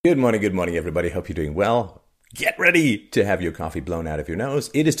Good morning, everybody. Hope you're doing well. Get ready to have your coffee blown out of your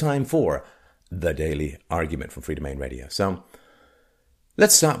nose. It is time for the Daily Argument from Freedomain Radio. So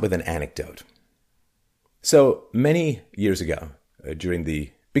let's start with an anecdote. So many years ago, during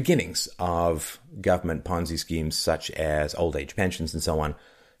the beginnings of government Ponzi schemes such as old age pensions and so on,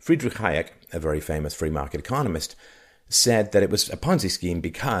 Friedrich Hayek, a very famous free market economist, said that it was a Ponzi scheme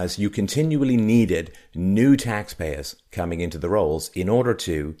because you continually needed new taxpayers coming into the rolls in order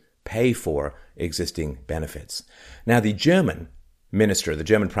to pay for existing benefits. Now, the German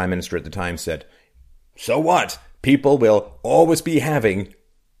prime minister at the time said, so what? People will always be having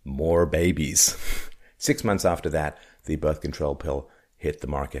more babies. 6 months after that, the birth control pill hit the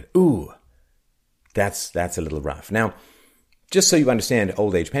market. Ooh, that's a little rough. Now, just so you understand,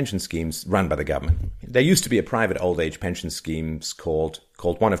 old age pension schemes run by the government. There used to be a private old age pension schemes called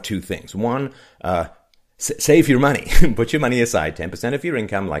one of two things. One, save your money. Put your money aside, 10% of your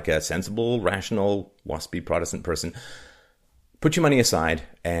income, like a sensible, rational, waspy Protestant person. Put your money aside,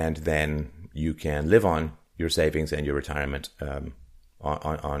 and then you can live on your savings and your retirement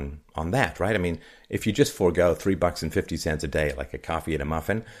on that, right? I mean, if you just forego $3.50 a day, like a coffee and a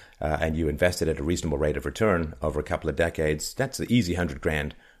muffin, and you invest it at a reasonable rate of return over a couple of decades, that's the easy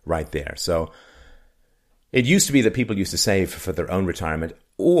 $100,000 right there. So it used to be that people used to save for their own retirement,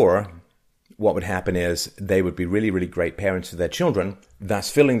 or what would happen is they would be really, really great parents to their children,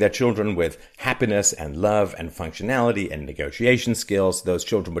 thus filling their children with happiness and love and functionality and negotiation skills. Those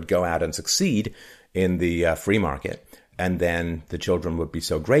children would go out and succeed in the free market. And then the children would be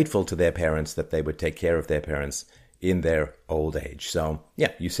so grateful to their parents that they would take care of their parents in their old age. So,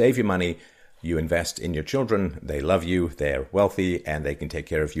 yeah, you save your money, you invest in your children, they love you, they're wealthy, and they can take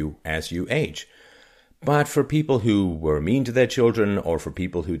care of you as you age. But for people who were mean to their children, or for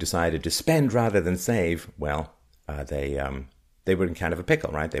people who decided to spend rather than save, well, they were in kind of a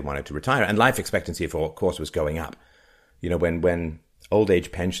pickle, right? They wanted to retire. And life expectancy, of course, was going up. You know, when old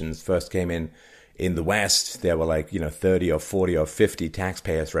age pensions first came in the West, there were 30 or 40 or 50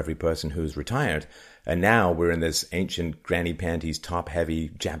 taxpayers for every person who's retired. And now we're in this ancient granny panties,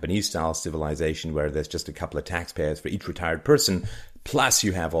 top-heavy Japanese-style civilization where there's just a couple of taxpayers for each retired person. Plus,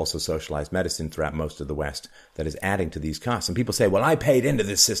 you have also socialized medicine throughout most of the West that is adding to these costs. And people say, well, I paid into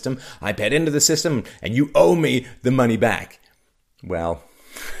this system, and you owe me the money back. Well,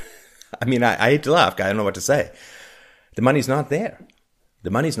 I mean, I hate to laugh. I don't know what to say. The money's not there.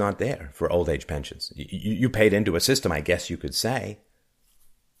 The money's not there for old age pensions. You paid into a system, I guess you could say.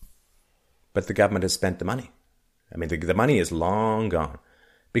 But the government has spent the money. I mean, the money is long gone.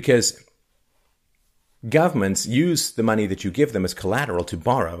 Because governments use the money that you give them as collateral to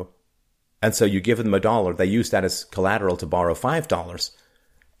borrow. And so you give them $1, they use that as collateral to borrow $5.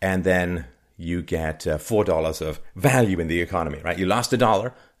 And then you get $4 of value in the economy, right? You lost $1,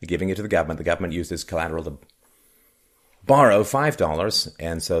 you're giving it to the government used as collateral to borrow $5,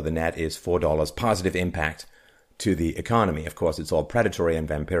 and so the net is $4 positive impact to the economy. Of course, it's all predatory and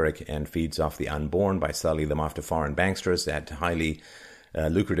vampiric and feeds off the unborn by selling them off to foreign banksters at highly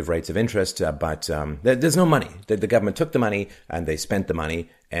lucrative rates of interest. But there's no money. The government took the money and they spent the money,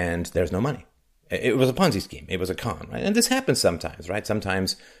 and there's no money. It was a Ponzi scheme. It was a con, right? And this happens sometimes, right?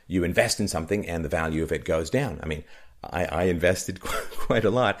 Sometimes you invest in something and the value of it goes down. I mean, I invested quite a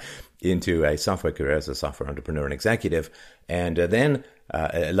lot into a software career as a software entrepreneur and executive. And then,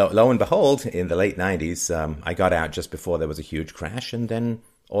 lo and behold, in the late 90s, I got out just before there was a huge crash. And then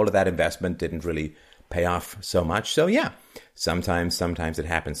all of that investment didn't really pay off so much. So yeah, sometimes it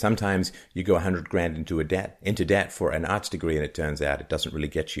happens. Sometimes you go $100,000 into debt for an arts degree, and it turns out it doesn't really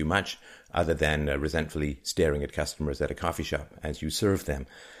get you much other than resentfully staring at customers at a coffee shop as you serve them.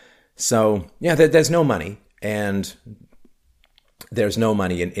 So yeah, there's no money. And there's no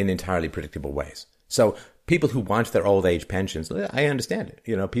money in entirely predictable ways. So people who want their old age pensions, I understand it.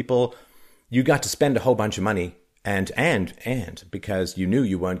 You know, you got to spend a whole bunch of money and because you knew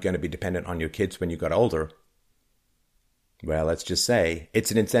you weren't going to be dependent on your kids when you got older. Well, let's just say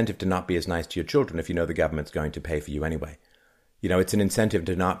it's an incentive to not be as nice to your children if you know the government's going to pay for you anyway. You know, it's an incentive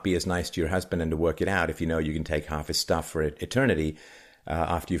to not be as nice to your husband and to work it out if you know you can take half his stuff for eternity.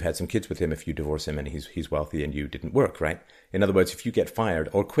 After you've had some kids with him, if you divorce him and he's wealthy and you didn't work, right? In other words, if you get fired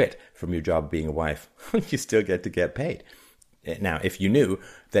or quit from your job being a wife, you still get to get paid. Now, if you knew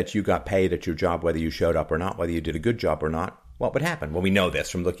that you got paid at your job, whether you showed up or not, whether you did a good job or not, what would happen? Well, we know this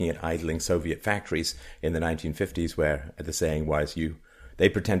from looking at idling Soviet factories in the 1950s, where the saying was, they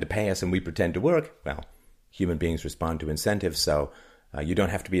pretend to pay us and we pretend to work. Well, human beings respond to incentives, so you don't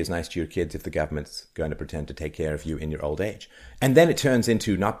have to be as nice to your kids if the government's going to pretend to take care of you in your old age. And then it turns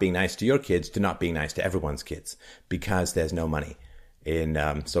into not being nice to your kids to not being nice to everyone's kids because there's no money.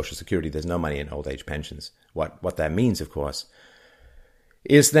 in Social Security. There's no money in old age pensions. What that means, of course,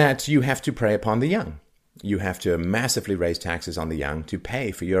 is that you have to prey upon the young. You have to massively raise taxes on the young to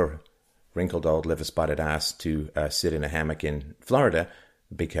pay for your wrinkled old liver-spotted ass to sit in a hammock in Florida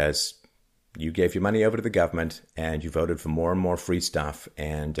because you gave your money over to the government and you voted for more and more free stuff,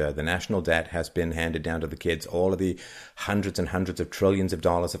 and the national debt has been handed down to the kids. All of the hundreds and hundreds of trillions of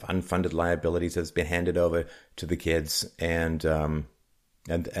dollars of unfunded liabilities has been handed over to the kids, and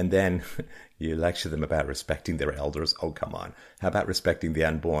then you lecture them about respecting their elders. Oh, come on. How about respecting the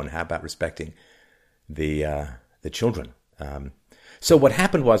unborn? How about respecting the children? So what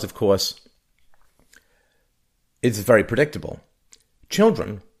happened was, of course, it's very predictable.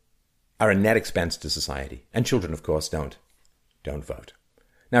 Children are a net expense to society, and children, of course, don't vote.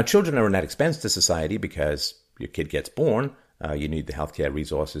 Now, children are a net expense to society because your kid gets born. You need the healthcare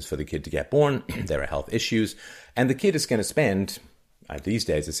resources for the kid to get born. There are health issues, and the kid is going to spend, these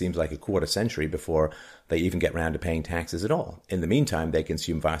days, it seems like a quarter century before they even get around to paying taxes at all. In the meantime, they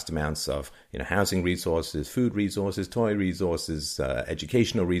consume vast amounts of housing resources, food resources, toy resources,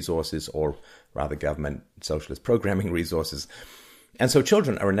 educational resources, or rather government socialist programming resources. And so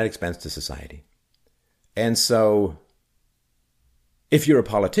children are a net expense to society. And so if you're a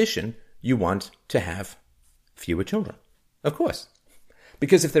politician, you want to have fewer children. Of course.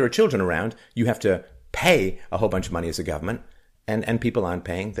 Because if there are children around, you have to pay a whole bunch of money as a government, and people aren't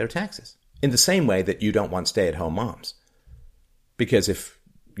paying their taxes. In the same way that you don't want stay-at-home moms. Because if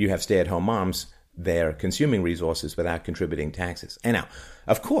you have stay-at-home moms, they're consuming resources without contributing taxes. And now,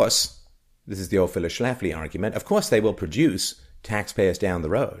 of course, this is the old Phyllis Schlafly argument, of course they will produce taxpayers down the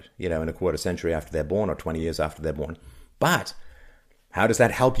road, in a quarter century after they're born or 20 years after they're born. But how does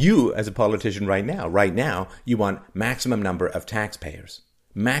that help you as a politician right now? Right now, you want maximum number of taxpayers,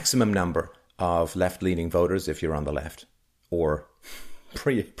 maximum number of left-leaning voters if you're on the left, or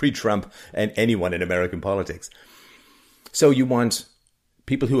pre-Trump and anyone in American politics. So you want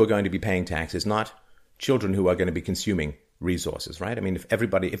people who are going to be paying taxes, not children who are going to be consuming resources, right? I mean,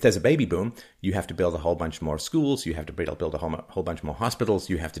 if there's a baby boom, you have to build a whole bunch more schools, you have to build a whole bunch more hospitals,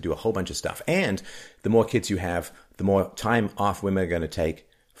 you have to do a whole bunch of stuff. And the more kids you have, the more time off women are going to take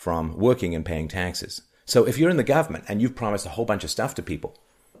from working and paying taxes. So if you're in the government and you've promised a whole bunch of stuff to people,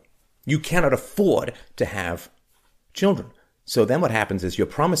 you cannot afford to have children. So then what happens is you're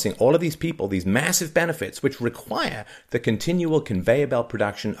promising all of these people these massive benefits which require the continual conveyor belt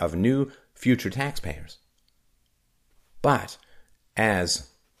production of new future taxpayers. But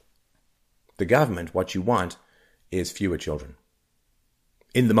as the government, what you want is fewer children.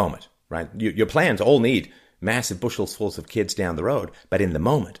 In the moment, right? Your plans all need massive bushels full of kids down the road, but in the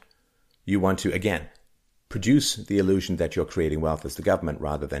moment, you want to, again, produce the illusion that you're creating wealth as the government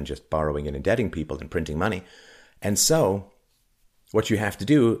rather than just borrowing and indebting people and printing money. And so what you have to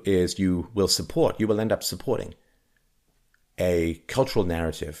do is you will end up supporting a cultural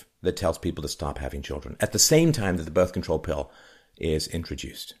narrative that tells people to stop having children at the same time that the birth control pill is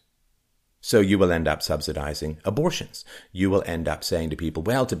introduced. So you will end up subsidizing abortions. You will end up saying to people,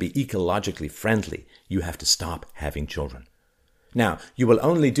 well, to be ecologically friendly, you have to stop having children. Now, you will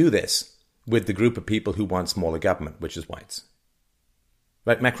only do this with the group of people who want smaller government, which is whites.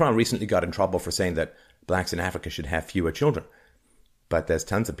 Right? Macron recently got in trouble for saying that blacks in Africa should have fewer children. But there's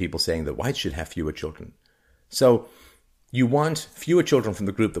tons of people saying that whites should have fewer children. So you want fewer children from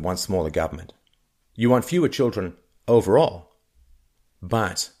the group that wants smaller government. You want fewer children overall.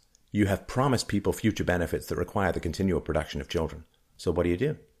 But you have promised people future benefits that require the continual production of children. So what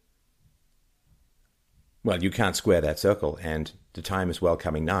do? Well, you can't square that circle, and the time is well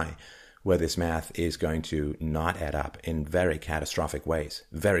coming nigh where this math is going to not add up in very catastrophic ways,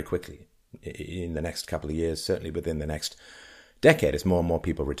 very quickly, in the next couple of years, certainly within the next decade, as more and more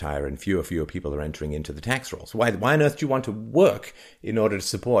people retire and fewer people are entering into the tax rolls. Why on earth do you want to work in order to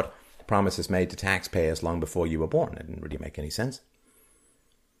support promises made to taxpayers long before you were born? It didn't really make any sense.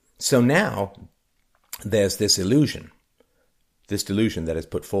 So now there's this delusion that is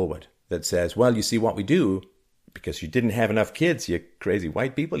put forward that says, well, you see what we do, because you didn't have enough kids, you crazy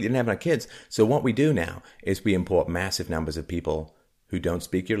white people, you didn't have enough kids. So what we do now is we import massive numbers of people who don't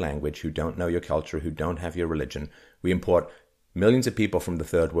speak your language, who don't know your culture, who don't have your religion. We import millions of people from the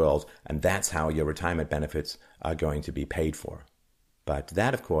third world, and that's how your retirement benefits are going to be paid for. But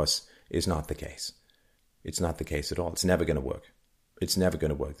that, of course, is not the case. It's not the case at all. It's never going to work. It's never going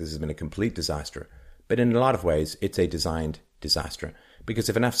to work. This has been a complete disaster. But in a lot of ways, it's a designed disaster. Because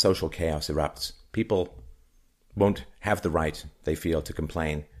if enough social chaos erupts, people won't have the right, they feel, to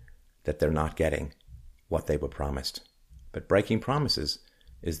complain that they're not getting what they were promised. But breaking promises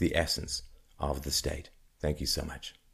is the essence of the state. Thank you so much.